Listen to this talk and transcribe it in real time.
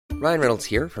Ryan Reynolds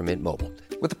here from Mint Mobile.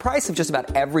 With the price of just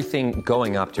about everything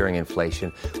going up during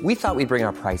inflation, we thought we'd bring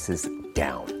our prices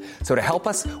down. So to help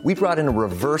us, we brought in a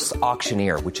reverse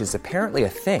auctioneer, which is apparently a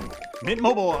thing. Mint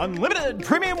Mobile Unlimited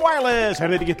Premium Wireless. How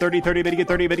to get 30, 30, bit to get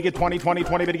 30, bit to get 20, 20,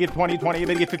 20, bit to get 20, 20,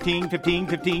 bit to get 15, 15,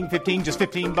 15, 15, just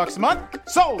 $15 a month?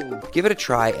 Sold! Give it a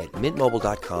try at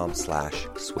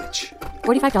mintmobile.com/switch.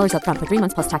 $45 up front for 3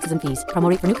 months plus taxes and fees. Promo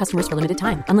rate for new customers for limited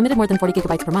time. Unlimited more than 40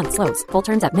 gigabytes per month. Slows full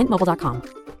terms at mintmobile.com.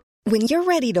 When you're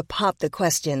ready to pop the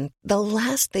question, the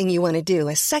last thing you want to do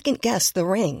is second-guess the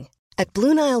ring. At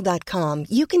BlueNile.com,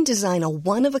 you can design a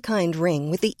one-of-a-kind ring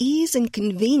with the ease and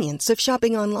convenience of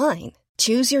shopping online.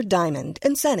 Choose your diamond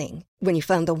and setting. When you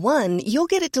find the one, you'll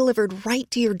get it delivered right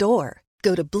to your door.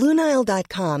 Go to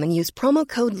BlueNile.com and use promo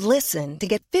code LISTEN to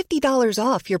get $50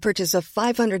 off your purchase of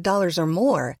 $500 or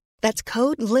more. That's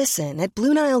code LISTEN at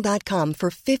BlueNile.com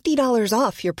for $50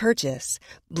 off your purchase.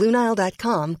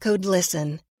 BlueNile.com, code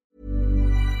LISTEN.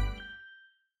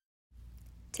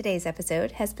 Today's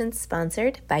episode has been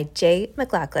sponsored by J.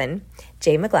 McLaughlin.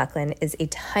 J. McLaughlin is a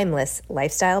timeless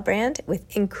lifestyle brand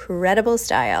with incredible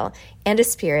style and a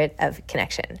spirit of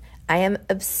connection. I am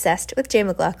obsessed with J.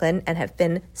 McLaughlin and have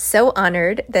been so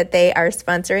honored that they are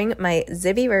sponsoring my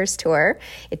Zibbyverse tour.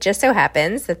 It just so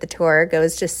happens that the tour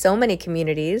goes to so many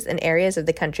communities and areas of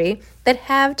the country that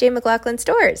have J. McLaughlin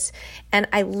stores. And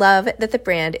I love that the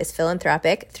brand is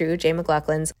philanthropic through J.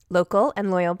 McLaughlin's local and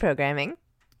loyal programming.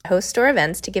 Host store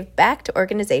events to give back to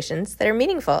organizations that are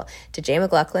meaningful to J.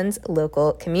 McLaughlin's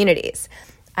local communities.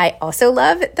 I also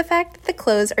love the fact that the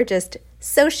clothes are just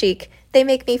so chic. They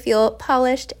make me feel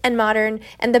polished and modern,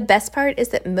 and the best part is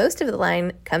that most of the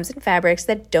line comes in fabrics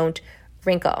that don't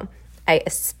wrinkle. I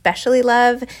especially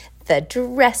love the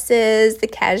dresses, the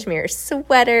cashmere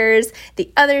sweaters,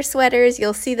 the other sweaters.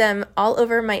 You'll see them all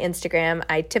over my Instagram.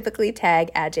 I typically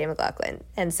tag at J. McLaughlin,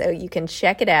 and so you can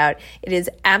check it out. It is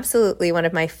absolutely one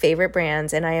of my favorite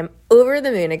brands, and I am over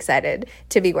the moon excited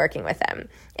to be working with them.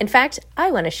 In fact,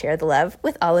 I want to share the love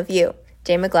with all of you.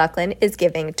 J. McLaughlin is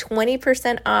giving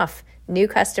 20% off new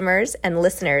customers and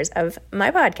listeners of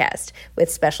my podcast with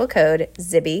special code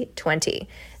ZIBBY20,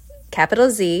 capital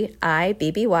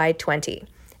ZIBBY 20.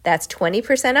 That's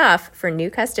 20% off for new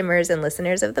customers and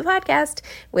listeners of the podcast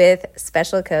with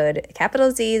special code capital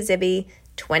Z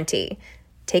ZIBBY20.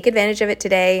 Take advantage of it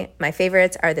today. My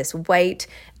favorites are this white,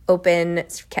 open,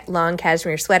 long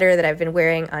cashmere sweater that I've been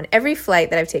wearing on every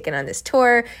flight that I've taken on this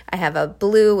tour. I have a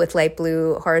blue with light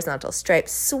blue horizontal striped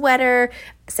sweater,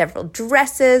 several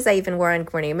dresses I even wore on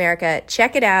Good Morning America.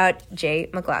 Check it out, J.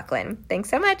 McLaughlin.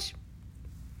 Thanks so much.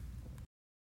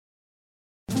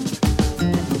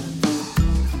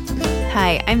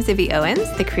 Hi, I'm Zibby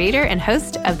Owens, the creator and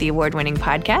host of the award-winning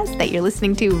podcast that you're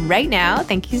listening to right now.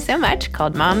 Thank you so much,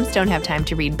 called Moms Don't Have Time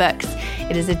to Read Books.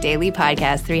 It is a daily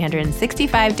podcast,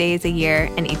 365 days a year,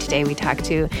 and each day we talk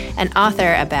to an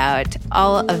author about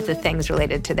all of the things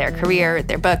related to their career,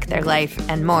 their book, their life,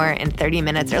 and more in 30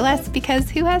 minutes or less, because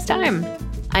who has time?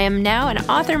 I am now an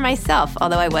author myself,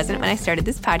 although I wasn't when I started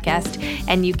this podcast,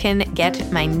 and you can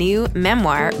get my new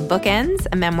memoir, Bookends,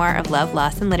 a memoir of love,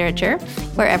 loss, and literature,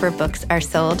 wherever books are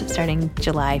sold starting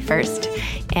July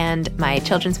 1st, and my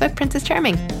children's book, Princess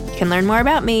Charming. You can learn more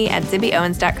about me at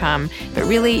zibbyowens.com, but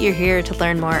really you're here to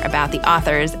learn more about the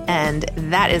authors, and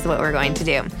that is what we're going to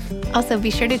do. Also, be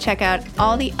sure to check out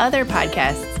all the other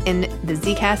podcasts in the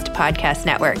Zcast Podcast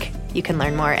Network. You can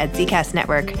learn more at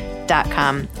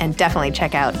zcastnetwork.com and definitely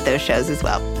check out those shows as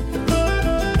well.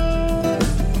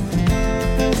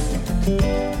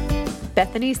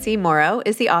 Bethany C. Morrow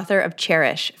is the author of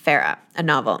Cherish, Farah, a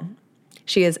novel.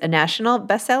 She is a national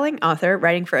best-selling author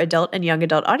writing for adult and young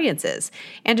adult audiences,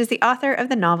 and is the author of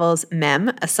the novels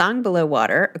Mem, A Song Below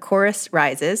Water, A Chorus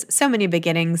Rises, So Many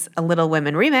Beginnings, A Little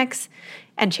Women Remix,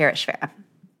 and Cherish, Farah.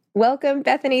 Welcome,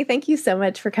 Bethany. Thank you so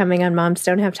much for coming on Moms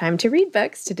Don't Have Time to Read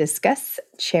Books to discuss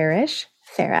Cherish,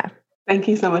 Farah. Thank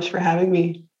you so much for having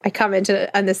me. I commented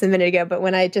on this a minute ago, but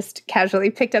when I just casually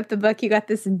picked up the book, you got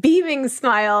this beaming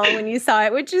smile when you saw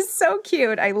it, which is so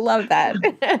cute. I love that.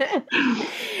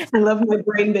 I love my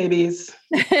brain babies.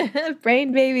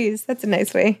 Brain babies. That's a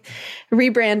nice way.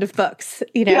 Rebrand of books,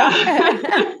 you know.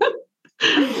 Yeah.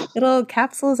 Little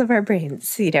capsules of our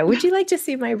brains. You know, would you like to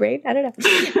see my brain? I don't know.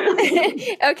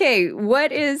 Okay,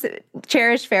 what is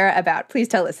Cherish, Farah about? Please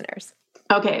tell listeners.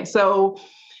 Okay, so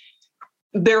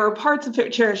there are parts of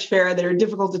Cherish, Farah that are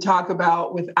difficult to talk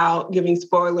about without giving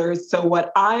spoilers. So what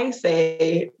I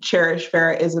say Cherish,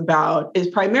 Farah is about is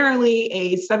primarily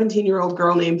a 17-year-old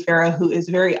girl named Farah who is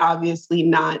very obviously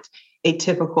not a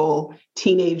typical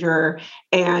teenager,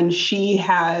 and she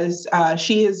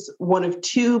is one of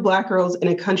two Black girls in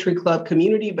a country club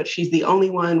community, but she's the only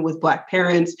one with Black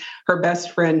parents. Her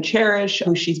best friend Cherish,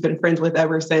 who she's been friends with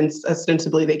ever since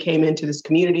ostensibly they came into this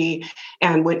community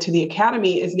and went to the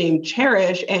academy, is named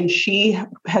Cherish, and she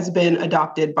has been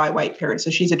adopted by white parents. So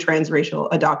she's a transracial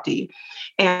adoptee.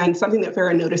 And something that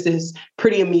Farrah notices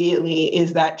pretty immediately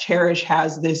is that Cherish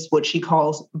has this, what she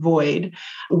calls void,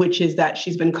 which is that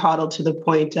she's been coddled to the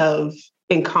point of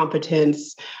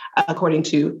incompetence, according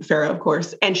to Farrah, of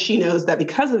course. And she knows that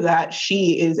because of that,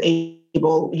 she is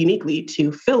able uniquely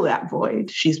to fill that void.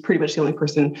 She's pretty much the only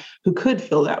person who could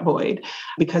fill that void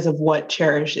because of what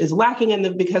Cherish is lacking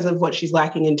and because of what she's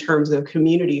lacking in terms of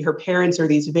community. Her parents are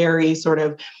these very sort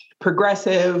of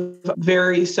progressive,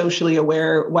 very socially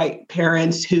aware white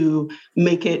parents who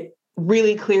make it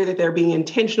really clear that they're being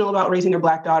intentional about raising their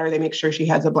Black daughter. They make sure she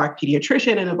has a Black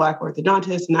pediatrician and a Black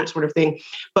orthodontist and that sort of thing.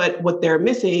 But what they're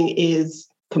missing is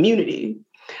community.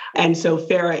 And so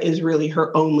Farrah is really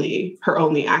her only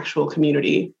actual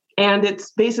community. And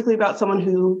it's basically about someone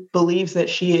who believes that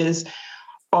she is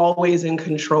always in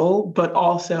control, but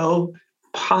also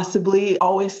possibly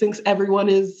always thinks everyone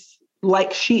is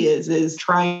like she is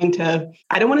trying to,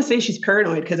 I don't want to say she's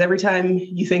paranoid because every time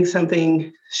you think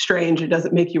something strange, it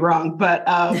doesn't make you wrong. But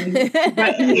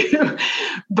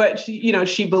but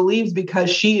she believes because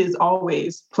she is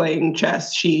always playing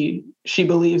chess. She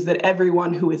believes that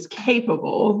everyone who is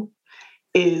capable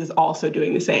is also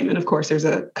doing the same. And of course, there's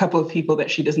a couple of people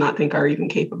that she does not think are even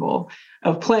capable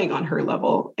of playing on her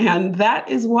level. And that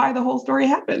is why the whole story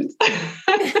happens.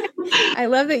 I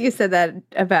love that you said that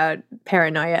about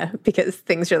paranoia because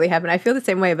things really happen. I feel the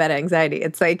same way about anxiety.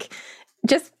 It's like,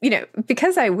 just,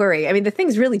 because I worry, I mean, the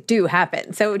things really do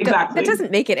happen. So that doesn't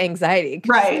make it anxiety.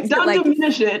 Right. Don't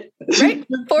diminish it. Right.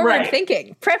 Forward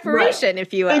thinking, preparation,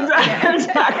 if you will.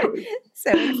 Exactly.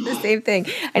 So it's the same thing.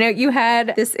 I know you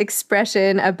had this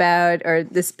expression about, or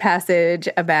this passage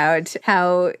about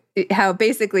how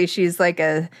basically she's like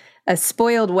a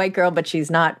spoiled white girl, but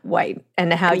she's not white,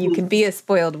 and how you can be a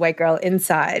spoiled white girl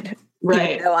inside,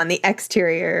 right? Even though on the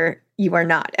exterior you are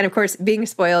not. And of course, being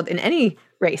spoiled in any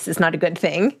race is not a good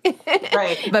thing,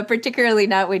 right? But particularly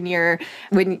not when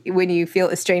you feel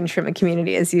estranged from a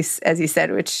community, as you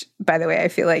said, which, by the way, I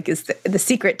feel like is the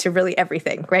secret to really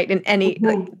everything, right? In any,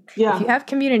 if you have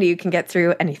community, you can get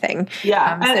through anything.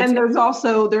 Yeah, and there's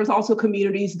also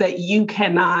communities that you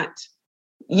cannot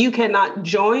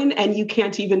join, and you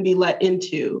can't even be let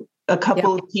into. A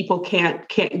couple of people can't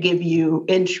give you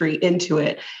entry into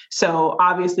it. So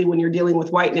obviously, when you're dealing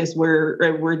with whiteness,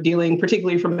 we're dealing,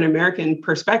 particularly from an American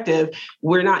perspective,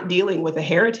 we're not dealing with a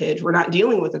heritage. We're not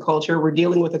dealing with a culture. We're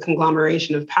dealing with a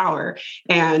conglomeration of power.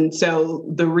 And so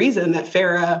the reason that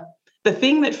the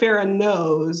thing that Farrah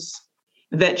knows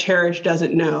that Cherish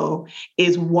doesn't know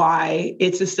is why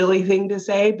it's a silly thing to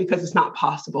say, because it's not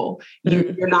possible.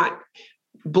 You're not.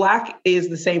 Black is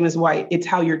the same as white. It's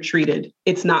how you're treated.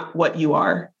 It's not what you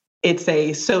are. It's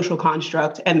a social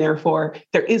construct. And therefore,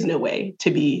 there is no way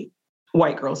to be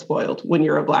white girl spoiled when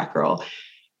you're a Black girl,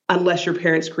 unless your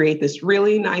parents create this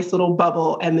really nice little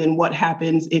bubble. And then what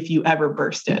happens if you ever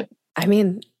burst it? I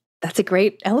mean, that's a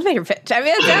great elevator pitch. I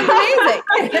mean, it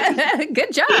sounds amazing.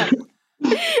 Good job.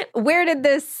 Where did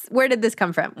this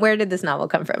come from? Where did this novel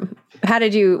come from? How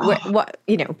did you, where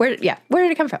did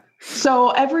it come from?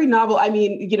 So every novel, I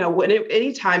mean,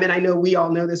 any time, and I know we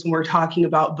all know this when we're talking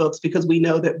about books, because we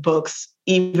know that books,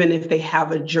 even if they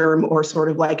have a germ or sort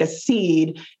of like a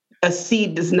seed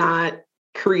does not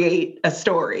create a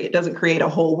story. It doesn't create a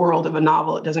whole world of a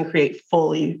novel. It doesn't create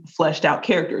fully fleshed out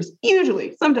characters.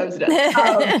 Usually, sometimes it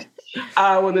does.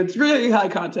 When it's really high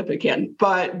concept, it can.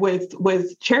 But with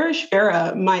Cherish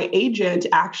Farrah, my agent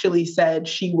actually said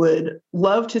she would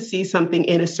love to see something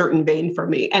in a certain vein from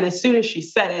me. And as soon as she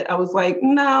said it, I was like,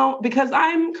 no, because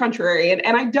I'm contrarian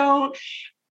and I'm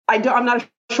not a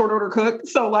short order cook.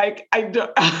 So like, I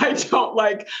don't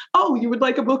like, oh, you would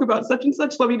like a book about such and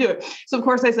such? Let me do it. So of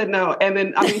course I said no. And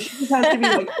then, I mean, she just has to be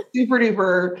like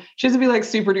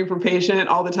super duper patient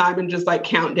all the time and just like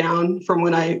count down from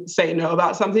when I say no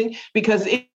about something. Because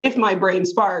if my brain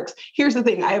sparks, here's the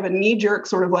thing, I have a knee jerk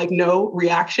sort of like no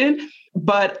reaction,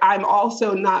 but I'm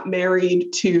also not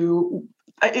married to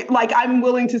I'm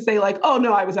willing to say like, oh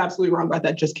no, I was absolutely wrong about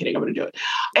that. Just kidding. I'm going to do it.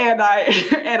 And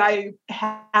I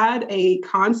had a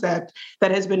concept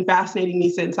that has been fascinating me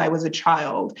since I was a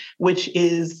child, which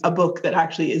is a book that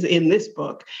actually is in this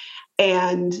book.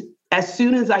 And as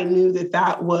soon as I knew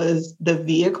that was the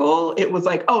vehicle, it was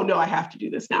like, oh no, I have to do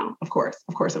this now. Of course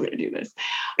I'm going to do this.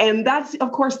 And that's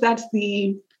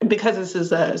because this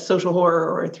is a social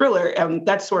horror or a thriller,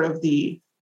 that's sort of the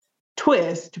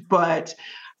twist, but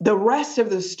the rest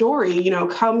of the story, you know,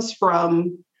 comes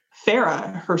from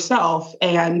Farah herself.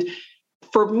 And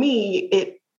for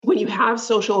me, when you have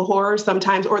social horror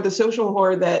sometimes, or the social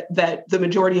horror that the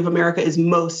majority of America is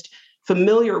most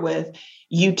familiar with,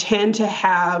 you tend to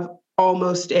have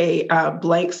almost a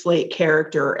blank slate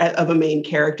character of a main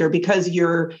character, because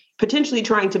you're potentially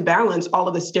trying to balance all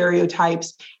of the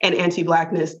stereotypes and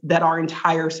anti-Blackness that our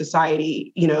entire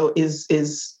society, you know,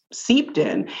 is seeped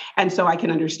in. And so I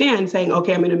can understand saying,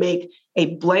 okay, I'm going to make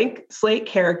a blank slate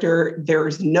character.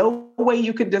 There's no way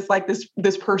you could dislike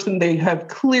this person. They have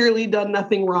clearly done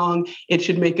nothing wrong. It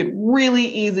should make it really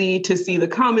easy to see the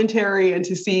commentary and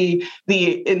to see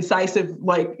the incisive,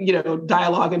 like, you know,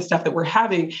 dialogue and stuff that we're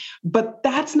having. But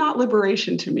that's not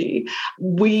liberation to me.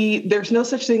 There's no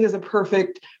such thing as a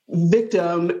perfect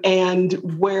victim. And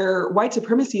where white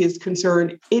supremacy is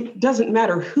concerned, it doesn't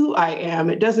matter who I am.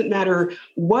 It doesn't matter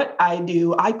what I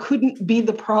do. I couldn't be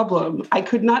the problem. I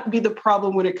could not be the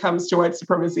problem when it comes to white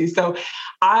supremacy. So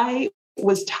I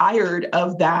was tired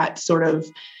of that sort of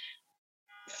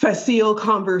facile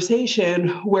conversation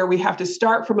where we have to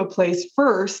start from a place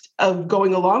first of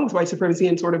going along with white supremacy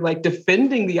and sort of like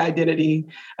defending the identity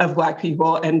of Black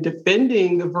people and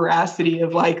defending the veracity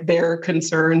of like their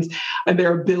concerns and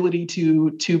their ability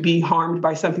to be harmed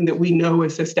by something that we know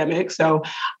is systemic. So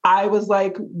I was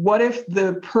like, what if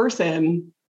the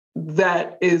person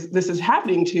that this is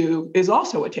happening to is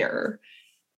also a terror?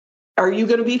 Are you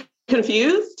going to be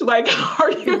confused? Like,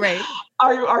 are you right?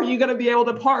 Are you going to be able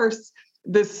to parse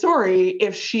this story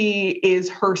if she is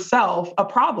herself a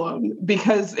problem?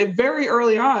 Because very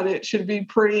early on, it should be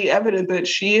pretty evident that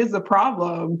she is the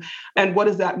problem. And what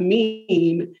does that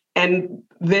mean? And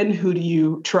then who do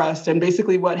you trust? And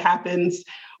basically what happens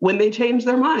when they change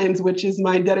their minds, which is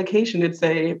my dedication. It's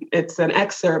an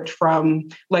excerpt from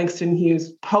Langston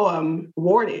Hughes' poem,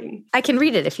 Warning. I can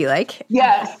read it if you like.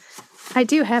 Yes. I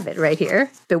do have it right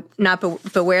here.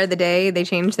 Beware the day they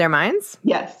change their minds?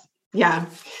 Yes. Yeah.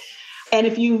 And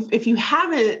if you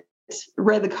haven't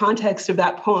read the context of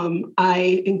that poem,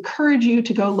 I encourage you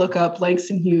to go look up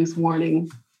Langston Hughes'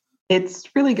 Warning. It's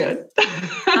really good.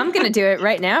 I'm going to do it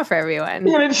right now for everyone.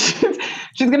 Yeah,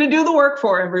 she's going to do the work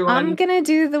for everyone. I'm going to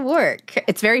do the work.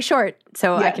 It's very short,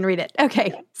 so I can read it.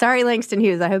 Okay. Sorry, Langston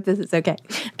Hughes. I hope this is okay.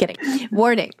 I'm kidding.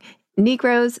 Warning.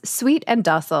 Negroes, sweet and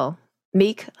docile,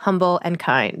 meek, humble, and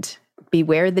kind.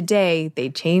 Beware the day they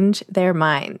change their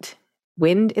mind.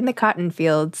 Wind in the cotton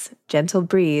fields, gentle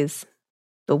breeze.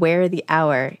 Beware the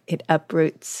hour it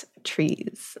uproots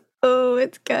trees. Oh,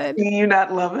 it's good. Do you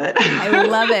not love it? I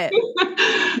love it.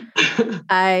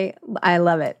 I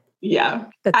love it. Yeah.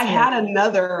 I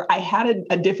had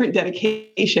a different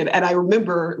dedication, and I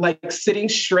remember like sitting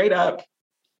straight up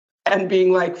and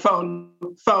being like, phone.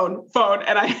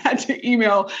 And I had to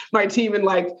email my team and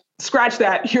like, scratch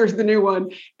that, here's the new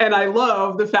one. And I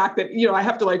love the fact that, you know, I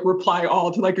have to like reply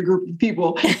all to like a group of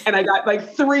people. And I got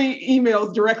like 3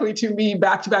 emails directly to me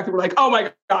back to back that were like, oh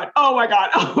my God.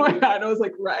 And I was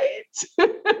like, right.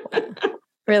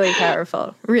 Really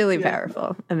powerful. Really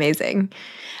powerful. Amazing.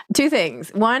 2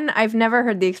 things. One, I've never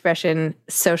heard the expression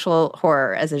social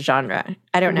horror as a genre.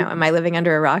 I don't know. Am I living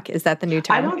under a rock? Is that the new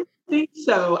term? I don't think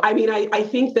so. I mean, I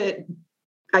think that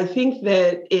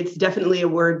it's definitely a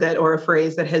word or a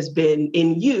phrase that has been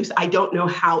in use. I don't know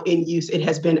how in use it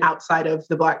has been outside of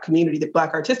the Black community, the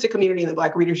Black artistic community and the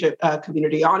Black readership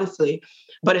community, honestly.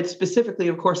 But it's specifically,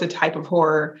 of course, a type of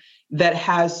horror that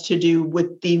has to do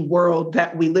with the world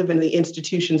that we live in, the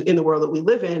institutions in the world that we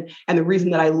live in. And the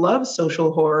reason that I love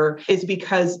social horror is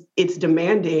because it's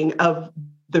demanding of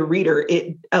the reader.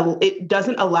 It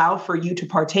doesn't allow for you to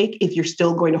partake if you're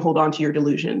still going to hold on to your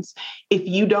delusions. If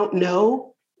you don't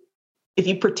know, if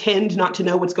you pretend not to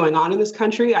know what's going on in this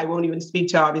country, I won't even speak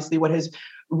to obviously what has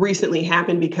recently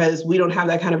happened because we don't have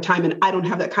that kind of time and I don't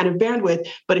have that kind of bandwidth.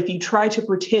 But if you try to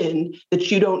pretend that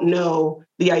you don't know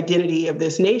the identity of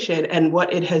this nation and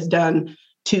what it has done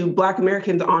to Black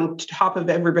Americans on top of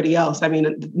everybody else, I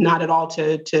mean, not at all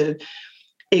to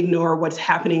ignore what's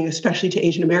happening, especially to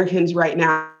Asian Americans right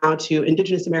now, to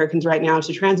Indigenous Americans right now,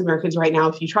 to trans Americans right now.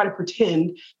 If you try to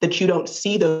pretend that you don't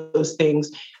see those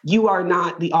things, you are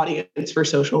not the audience for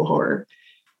social horror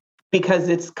because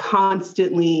it's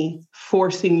constantly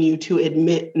forcing you to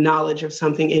admit knowledge of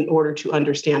something in order to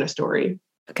understand a story.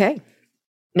 Okay.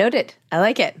 Noted. I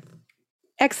like it.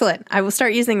 Excellent. I will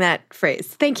start using that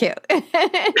phrase. Thank you.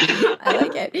 I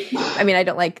like it. I mean, I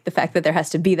don't like the fact that there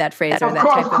has to be that phrase or that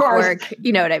type of work.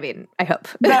 You know what I mean? I hope.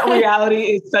 That reality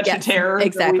is such a terror.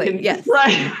 Exactly. Yes.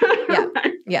 Right.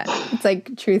 Yeah. It's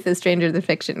like truth is stranger than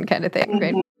fiction kind of thing,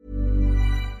 right?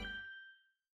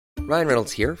 Ryan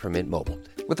Reynolds here from Mint Mobile.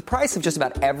 With the price of just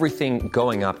about everything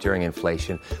going up during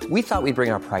inflation, we thought we'd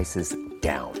bring our prices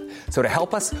down. So to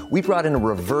help us, we brought in a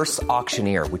reverse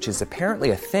auctioneer, which is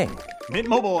apparently a thing. Mint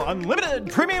Mobile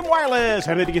Unlimited Premium Wireless.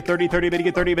 How to get 30, 30, bit to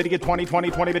get 30, bit to get 20, 20,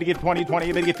 20, bit to get 20,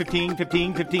 20, bit to get 15,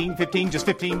 15, 15, 15, just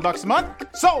 $15 a month?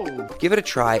 Sold! Give it a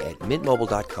try at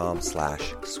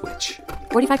mintmobile.com/switch.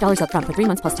 $45 up front for 3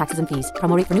 months plus taxes and fees.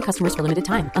 Promo rate for new customers for limited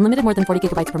time. Unlimited more than 40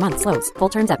 gigabytes per month. Slows full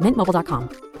terms at mintmobile.com.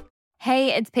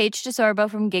 Hey, it's Paige DeSorbo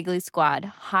from Giggly Squad.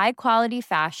 High quality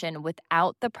fashion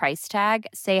without the price tag.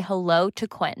 Say hello to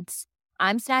Quince.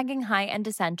 I'm snagging high-end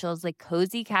essentials like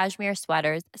cozy cashmere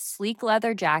sweaters, sleek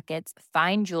leather jackets,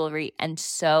 fine jewelry, and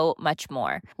so much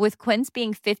more. With Quince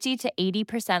being 50 to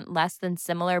 80% less than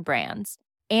similar brands.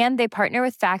 And they partner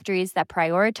with factories that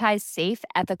prioritize safe,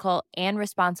 ethical, and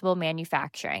responsible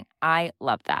manufacturing. I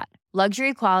love that.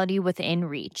 Luxury quality within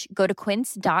reach. Go to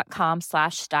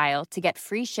quince.com/style to get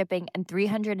free shipping and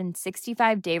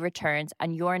 365-day returns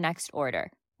on your next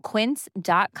order.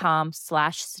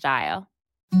 Quince.com/style.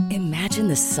 Imagine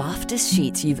the softest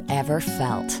sheets you've ever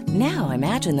felt. Now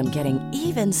imagine them getting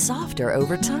even softer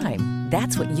over time.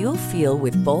 That's what you'll feel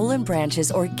with Boll &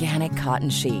 Branch's organic cotton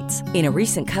sheets. In a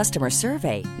recent customer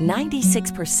survey,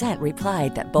 96%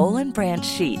 replied that Boll & Branch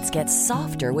sheets get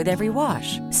softer with every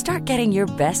wash. Start getting your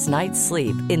best night's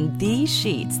sleep in these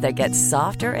sheets that get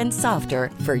softer and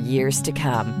softer for years to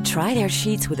come. Try their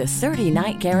sheets with a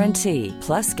 30-night guarantee.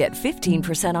 Plus, get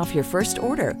 15% off your first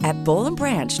order at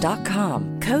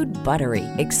bollandbranch.com. Code BUTTERY.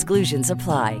 Exclusions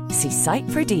apply. See site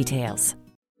for details.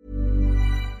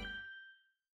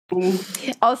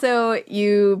 Also,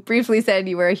 you briefly said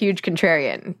you were a huge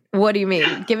contrarian. What do you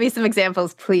mean? Give me some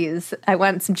examples, please. I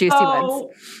want some juicy ones.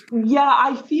 Yeah,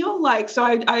 I feel like, so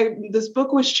I this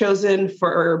book was chosen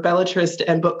for Bellatrist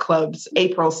and Book Club's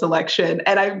April selection.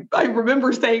 And I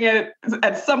remember saying it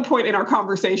at some point in our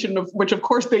conversation, which of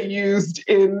course they used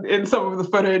in some of the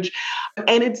footage.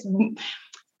 And it's,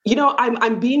 you know,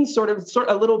 I'm being sort of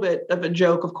a little bit of a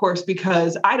joke, of course,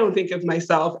 because I don't think of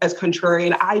myself as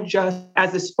contrarian. I just,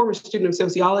 as this former student of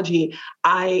sociology,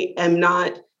 I am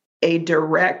not a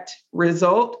direct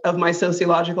result of my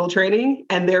sociological training.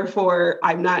 And therefore,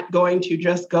 I'm not going to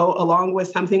just go along with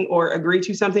something or agree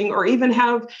to something or even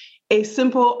have a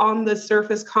simple on the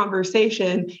surface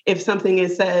conversation if something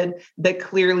is said that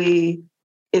clearly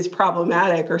is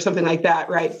problematic or something like that,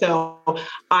 right? So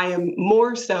I am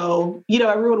more so, you know,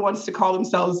 everyone wants to call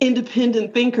themselves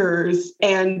independent thinkers,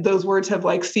 and those words have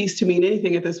like ceased to mean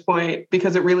anything at this point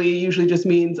because it really usually just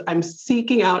means I'm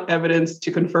seeking out evidence to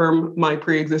confirm my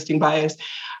pre-existing bias.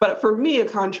 But for me, a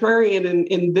contrarian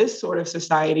in this sort of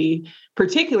society,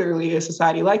 particularly a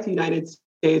society like the United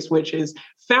States, which is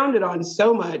founded on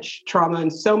so much trauma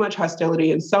and so much hostility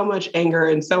and so much anger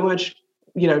and so much,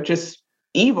 you know, just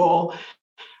evil,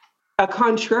 a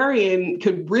contrarian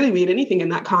could really mean anything in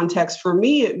that context. For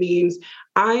me, it means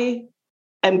I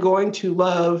am going to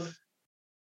love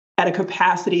at a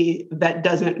capacity that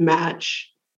doesn't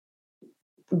match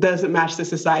the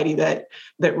society that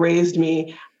raised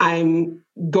me. I'm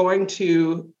going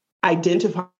to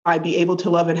identify, be able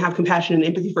to love and have compassion and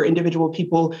empathy for individual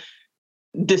people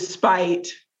despite,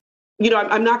 you know,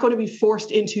 I'm not going to be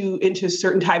forced into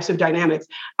certain types of dynamics.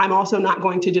 I'm also not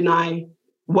going to deny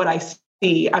what I see.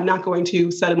 I'm not going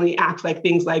to suddenly act like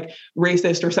things like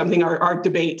racist or something are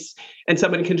debates, and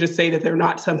somebody can just say that they're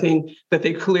not something that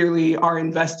they clearly are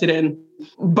invested in.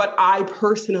 But I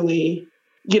personally,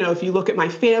 you know, if you look at my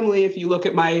family, if you look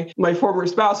at my former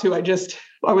spouse, who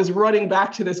I was running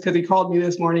back to this because he called me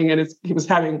this morning and he was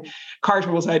having car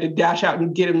trouble. So I had to dash out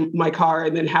and get him my car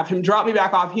and then have him drop me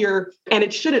back off here. And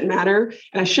it shouldn't matter.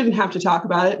 And I shouldn't have to talk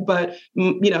about it. But,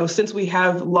 you know, since we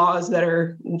have laws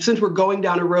since we're going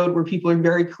down a road where people are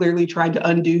very clearly trying to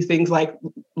undo things like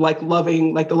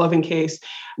the Loving case,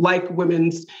 like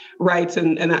women's rights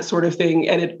and that sort of thing.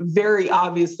 And it very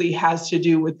obviously has to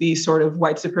do with these sort of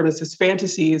white supremacist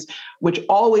fantasies, which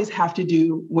always have to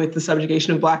do with the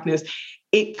subjugation of Blackness.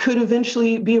 It could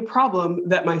eventually be a problem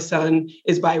that my son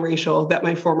is biracial, that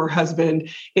my former husband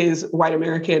is white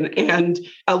American. And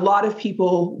a lot of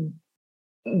people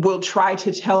will try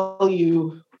to tell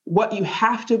you what you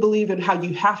have to believe and how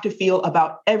you have to feel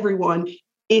about everyone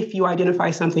if you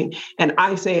identify something. And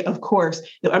I say, of course,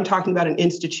 that I'm talking about an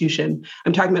institution.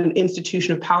 I'm talking about an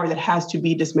institution of power that has to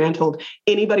be dismantled.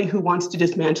 Anybody who wants to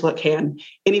dismantle it can.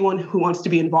 Anyone who wants to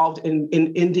be involved in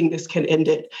ending this can end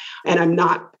it. And I'm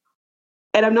not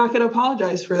going to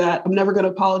apologize for that. I'm never going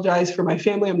to apologize for my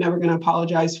family. I'm never going to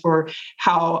apologize for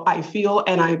how I feel.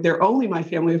 And they're only my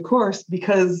family, of course,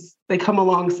 because they come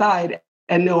alongside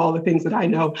and know all the things that I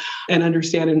know and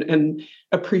understand and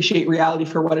appreciate reality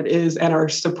for what it is and are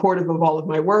supportive of all of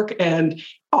my work and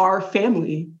our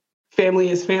family. Family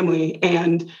is family.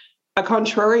 And a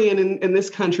contrarian in this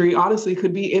country, honestly,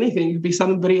 could be anything. It could be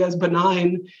somebody as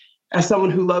benign as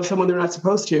someone who loves someone they're not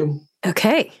supposed to.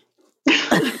 Okay.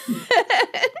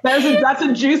 That's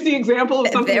a juicy example of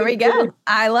something. There we go.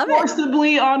 I love it.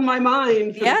 Forcibly on my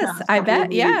mind. Yes, I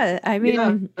bet. Yeah. I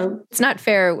mean, it's not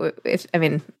fair.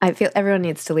 I feel everyone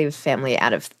needs to leave family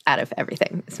out of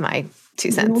everything. It's my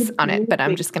 2 cents on it, but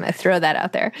I'm just going to throw that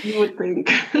out there. You would think.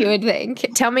 You would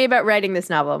think. Tell me about writing this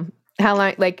novel. How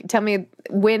long, tell me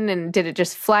when, and did it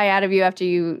just fly out of you after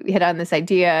you hit on this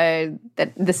idea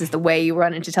that this is the way you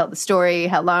wanted to tell the story?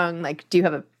 How long, do you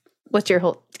have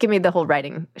give me the whole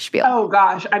writing spiel. Oh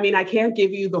gosh. I mean, I can't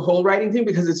give you the whole writing thing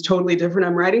because it's totally different.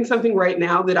 I'm writing something right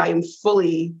now that I am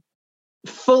fully,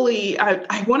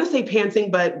 I want to say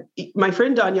pantsing, but my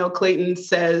friend Danielle Clayton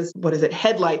says, what is it?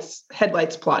 Headlights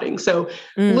plotting. So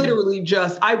literally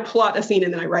I plot a scene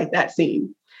and then I write that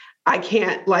scene. I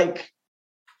can't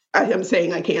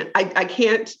I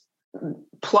can't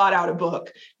plot out a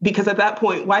book because at that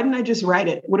point, why didn't I just write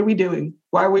it? What are we doing?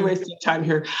 Why are we wasting time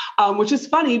here? Which is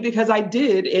funny because I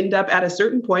did end up at a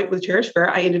certain point with Cherish Farah,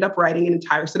 I ended up writing an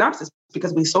entire synopsis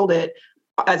because we sold it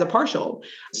as a partial.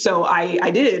 So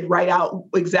I did write out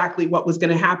exactly what was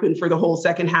going to happen for the whole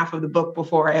second half of the book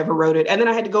before I ever wrote it. And then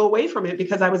I had to go away from it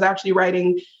because I was actually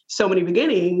writing So Many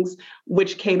Beginnings,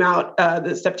 which came out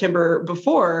the September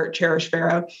before Cherish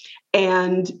Farah.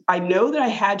 And I know that I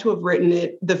had to have written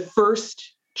it. The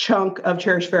first chunk of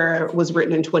Cherish Farah was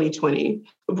written in 2020,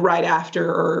 right after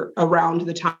or around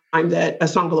the time that A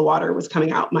Song Below Water was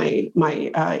coming out, my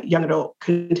young adult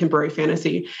contemporary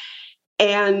fantasy.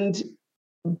 And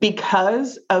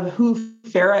because of who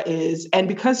Farah is, and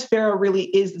because Farah really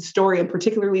is the story, and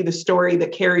particularly the story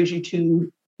that carries you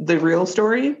to the real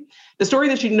story, the story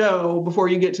that you know before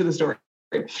you get to the story.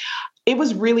 It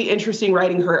was really interesting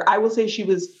writing her. I will say she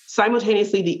was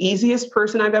simultaneously the easiest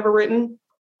person I've ever written,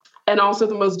 and also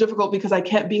the most difficult because I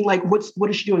kept being like, what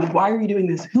is she doing? Why are you doing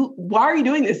this? Why are you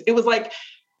doing this? It was like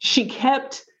she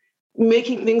kept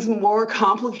making things more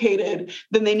complicated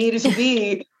than they needed to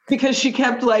be. Because she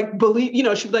kept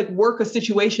she'd work a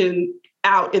situation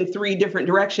out in 3 different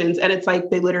directions. And it's like,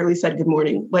 they literally said, good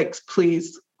morning,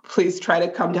 please try to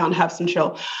come down, have some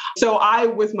chill. So I,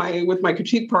 with my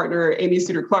critique partner, Amy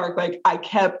Suter Clark, I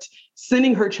kept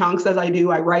sending her chunks as I do.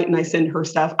 I write and I send her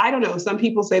stuff. I don't know. Some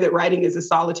people say that writing is a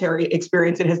solitary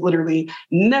experience. It has literally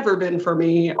never been for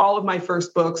me. All of my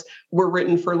first books were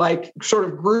written for sort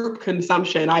of group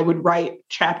consumption. I would write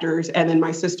chapters and then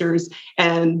my sisters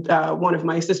and one of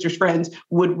my sister's friends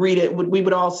would read it. We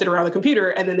would all sit around the computer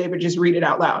and then they would just read it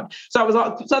out loud. So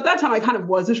at that time I kind of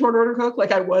was a short order cook.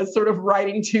 I was sort of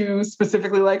writing to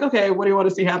specifically okay, what do you want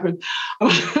to see happen?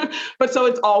 But so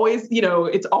it's always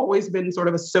been sort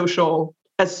of a social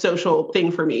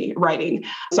thing for me, writing.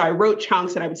 So I wrote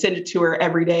chunks and I would send it to her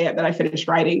every day that I finished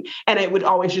writing. And it would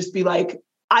always just be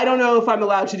I don't know if I'm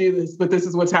allowed to do this, but this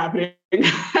is what's happening. And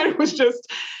it was just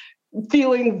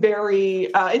feeling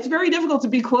it's very difficult to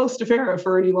be close to Farah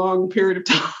for any long period of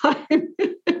time.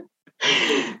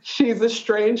 She's a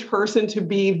strange person to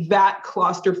be that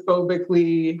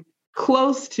claustrophobically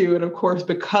close to. And of course,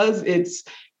 because it's,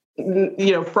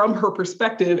 from her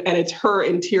perspective and it's her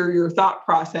interior thought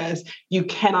process, you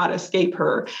cannot escape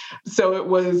her. So it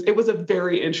was a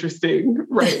very interesting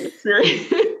writing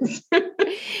experience.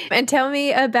 And tell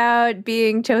me about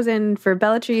being chosen for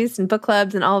Bellatrix and book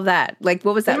clubs and all of that. What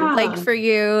was that like for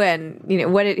you? And,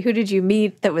 who did you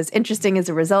meet that was interesting as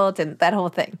a result and that whole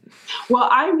thing? Well,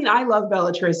 I love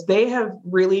Bellatrix. They have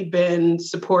really been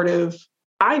supportive.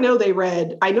 I know they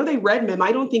read Mem.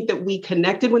 I don't think that we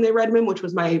connected when they read Mem, which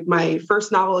was my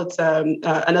first novel. It's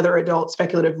another adult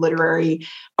speculative literary,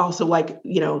 also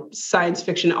science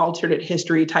fiction, alternate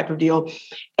history type of deal.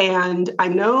 And I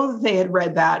know they had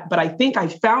read that, but I think I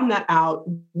found that out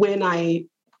when I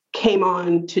came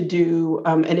on to do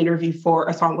an interview for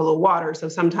A Song Below Water. So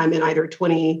sometime in either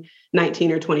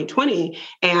 2019 or 2020.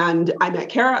 And I met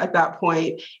Kara at that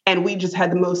point, and we just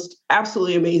had the most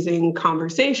absolutely amazing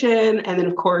conversation. And then,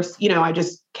 of course, I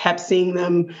just kept seeing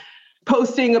them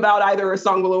posting about either A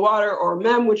Song Below Water or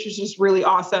Mem, which is just really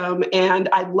awesome. And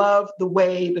I love the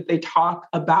way that they talk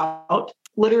about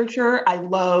literature. I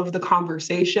love the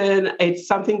conversation. It's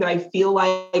something that I feel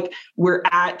like we're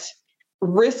at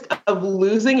risk of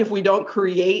losing if we don't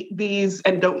create these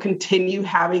and don't continue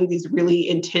having these really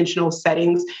intentional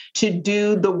settings to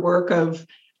do the work of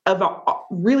a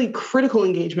really critical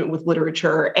engagement with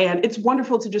literature. And it's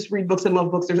wonderful to just read books and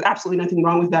love books. There's absolutely nothing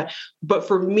wrong with that. But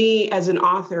for me as an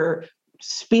author,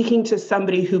 speaking to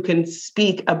somebody who can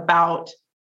speak about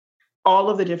all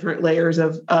of the different layers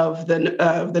of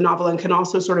the novel and can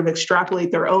also sort of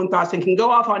extrapolate their own thoughts and can go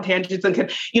off on tangents and can,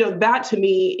 that to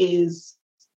me is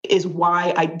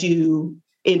why I do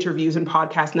interviews and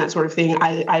podcasts and that sort of thing.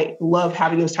 I love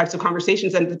having those types of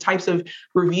conversations, and the types of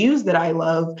reviews that I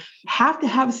love have to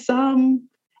have some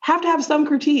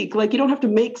critique. Like, you don't have to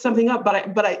make something up,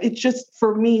 but it's just,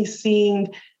 for me, seeing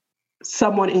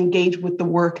someone engage with the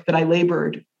work that I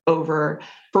labored over,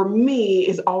 for me,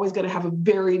 is always going to have a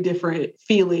very different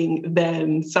feeling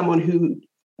than someone who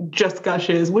just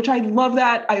gushes, which I love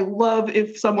that. I love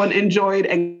if someone enjoyed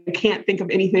and can't think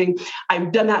of anything.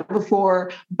 I've done that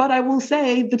before, but I will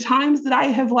say the times that I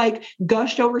have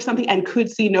gushed over something and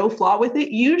could see no flaw with it,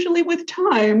 usually with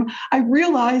time, I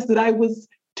realized that I was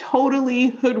totally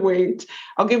hoodwinked.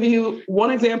 I'll give you one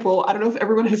example. I don't know if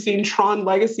everyone has seen Tron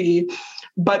Legacy,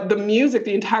 but the music,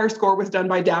 the entire score was done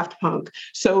by Daft Punk.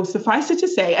 So suffice it to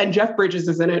say, and Jeff Bridges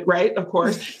is in it, right? Of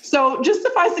course. So just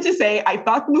suffice it to say, I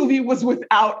thought the movie was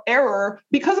without error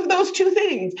because of those two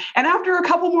things. And after a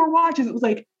couple more watches, it was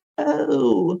like,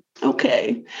 oh,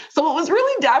 okay. So it was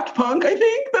really Daft Punk, I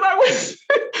think, that I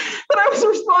was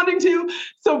responding to.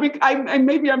 So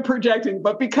maybe I'm projecting,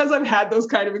 but because I've had those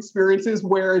kind of experiences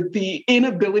where the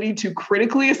inability to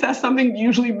critically assess something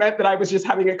usually meant that I was just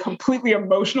having a completely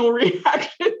emotional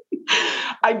reaction,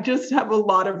 I just have a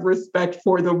lot of respect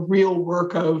for the real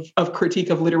work of critique,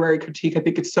 of literary critique. I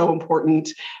think it's so important.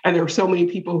 And there are so many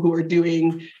people who are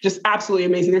doing just absolutely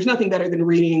amazing. There's nothing better than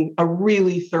reading a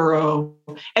really thorough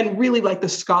and really the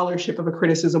scholarship of a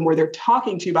criticism where they're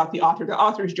talking to you about the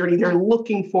author's journey. They're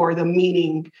looking for the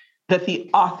meaning that the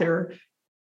author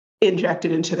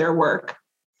injected into their work.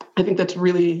 I think that's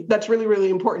really, really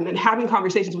important. And having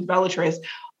conversations with Bellatrix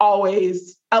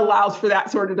always allows for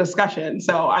that sort of discussion.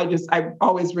 So I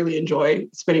always really enjoy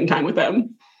spending time with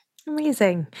them.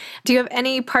 Amazing. Do you have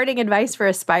any parting advice for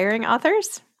aspiring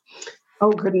authors?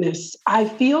 Oh, goodness. I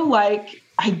feel like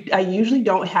I usually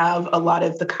don't have a lot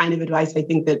of the kind of advice I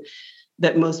think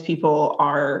that most people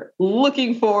are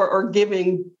looking for or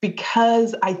giving,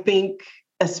 because I think,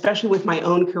 especially with my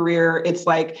own career, it's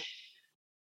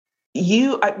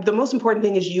the most important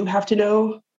thing is you have to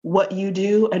know what you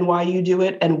do and why you do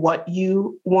it and what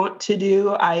you want to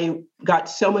do. I got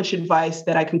so much advice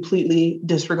that I completely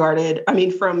disregarded. I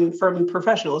mean, from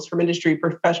professionals, from industry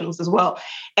professionals as well.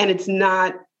 And it's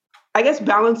not, I guess,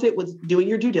 balance it with doing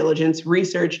your due diligence,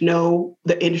 research, know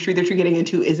the industry that you're getting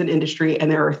into is an industry and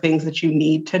there are things that you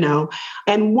need to know.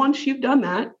 And once you've done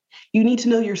that, you need to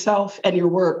know yourself and your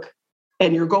work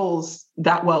and your goals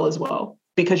that well as well.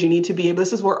 Because you need to be able,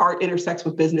 this is where art intersects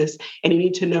with business, and you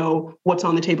need to know what's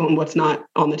on the table and what's not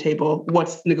on the table,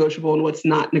 what's negotiable and what's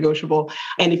not negotiable.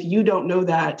 And if you don't know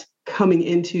that coming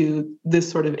into this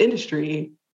sort of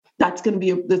industry, that's going to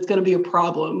be a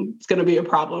problem. It's going to be a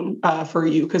problem for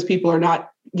you, because people are not,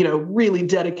 really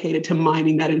dedicated to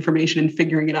mining that information and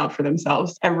figuring it out for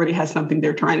themselves. Everybody has something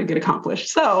they're trying to get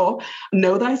accomplished. So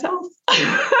know thyself.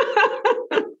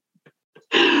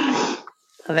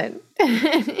 Love it.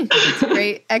 It's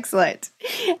great. Excellent.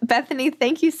 Bethany,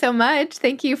 thank you so much.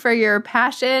 Thank you for your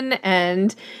passion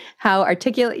and how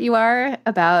articulate you are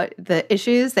about the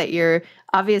issues that you're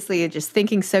obviously just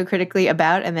thinking so critically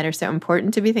about and that are so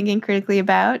important to be thinking critically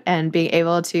about, and being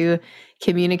able to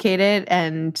communicate it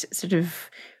and sort of,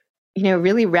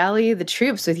 really rally the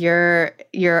troops with your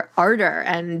ardor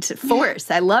and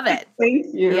force. I love it. Thank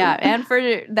you. Yeah. And for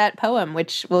that poem,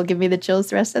 which will give me the chills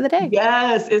the rest of the day.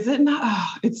 Yes. Is it not? Oh,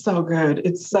 it's so good.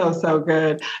 It's so, so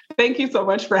good. Thank you so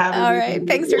much for having me. All right.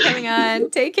 Thanks for coming on.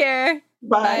 Take care.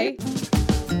 Bye. Bye.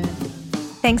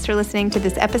 Thanks for listening to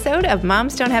this episode of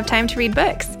Moms Don't Have Time to Read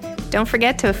Books. Don't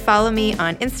forget to follow me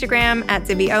on Instagram at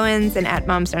Zibby Owens and at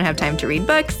Moms Don't Have Time to Read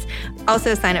Books.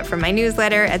 Also sign up for my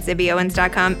newsletter at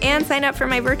zibbyowens.com and sign up for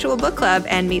my virtual book club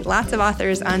and meet lots of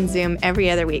authors on Zoom every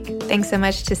other week. Thanks so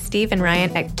much to Steve and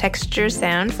Ryan at Texture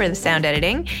Sound for the sound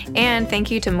editing. And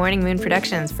thank you to Morning Moon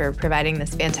Productions for providing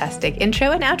this fantastic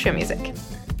intro and outro music.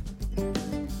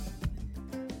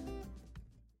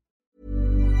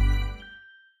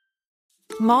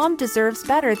 Mom deserves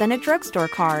better than a drugstore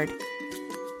card.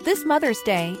 This Mother's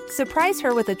Day, surprise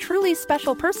her with a truly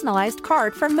special personalized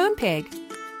card from Moonpig.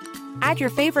 Add your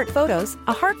favorite photos,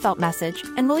 a heartfelt message,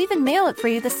 and we'll even mail it for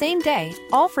you the same day,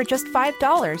 all for just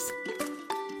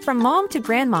 $5. From mom to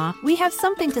grandma, we have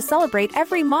something to celebrate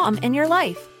every mom in your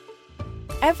life.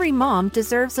 Every mom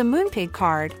deserves a Moonpig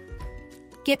card.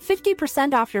 Get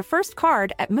 50% off your first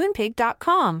card at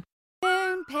Moonpig.com.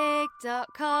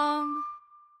 Moonpig.com.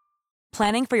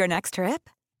 Planning for your next trip?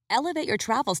 Elevate your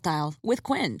travel style with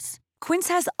Quince. Quince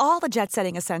has all the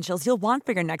jet-setting essentials you'll want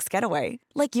for your next getaway,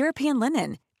 like European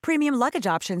linen, premium luggage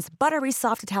options, buttery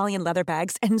soft Italian leather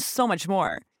bags, and so much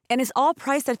more. And is all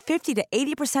priced at 50 to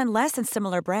 80% less than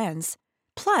similar brands.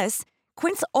 Plus,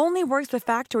 Quince only works with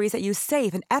factories that use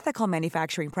safe and ethical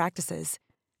manufacturing practices.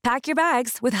 Pack your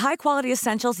bags with high-quality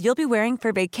essentials you'll be wearing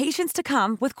for vacations to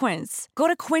come with Quince. Go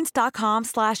to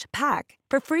quince.com/pack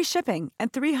for free shipping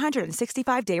and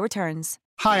 365-day returns.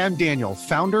 Hi, I'm Daniel,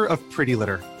 founder of Pretty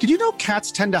Litter. Did you know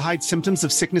cats tend to hide symptoms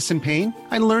of sickness and pain?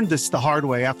 I learned this the hard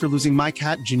way after losing my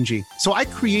cat, Gingy. So I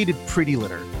created Pretty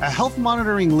Litter, a health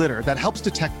monitoring litter that helps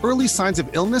detect early signs of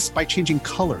illness by changing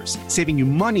colors, saving you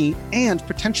money and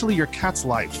potentially your cat's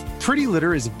life. Pretty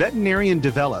Litter is veterinarian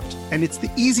developed, and it's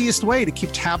the easiest way to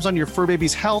keep tabs on your fur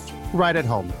baby's health right at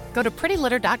home. Go to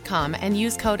prettylitter.com and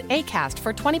use code ACAST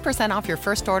for 20% off your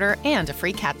first order and a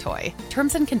free cat toy.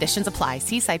 Terms and conditions apply.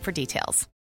 See site for details.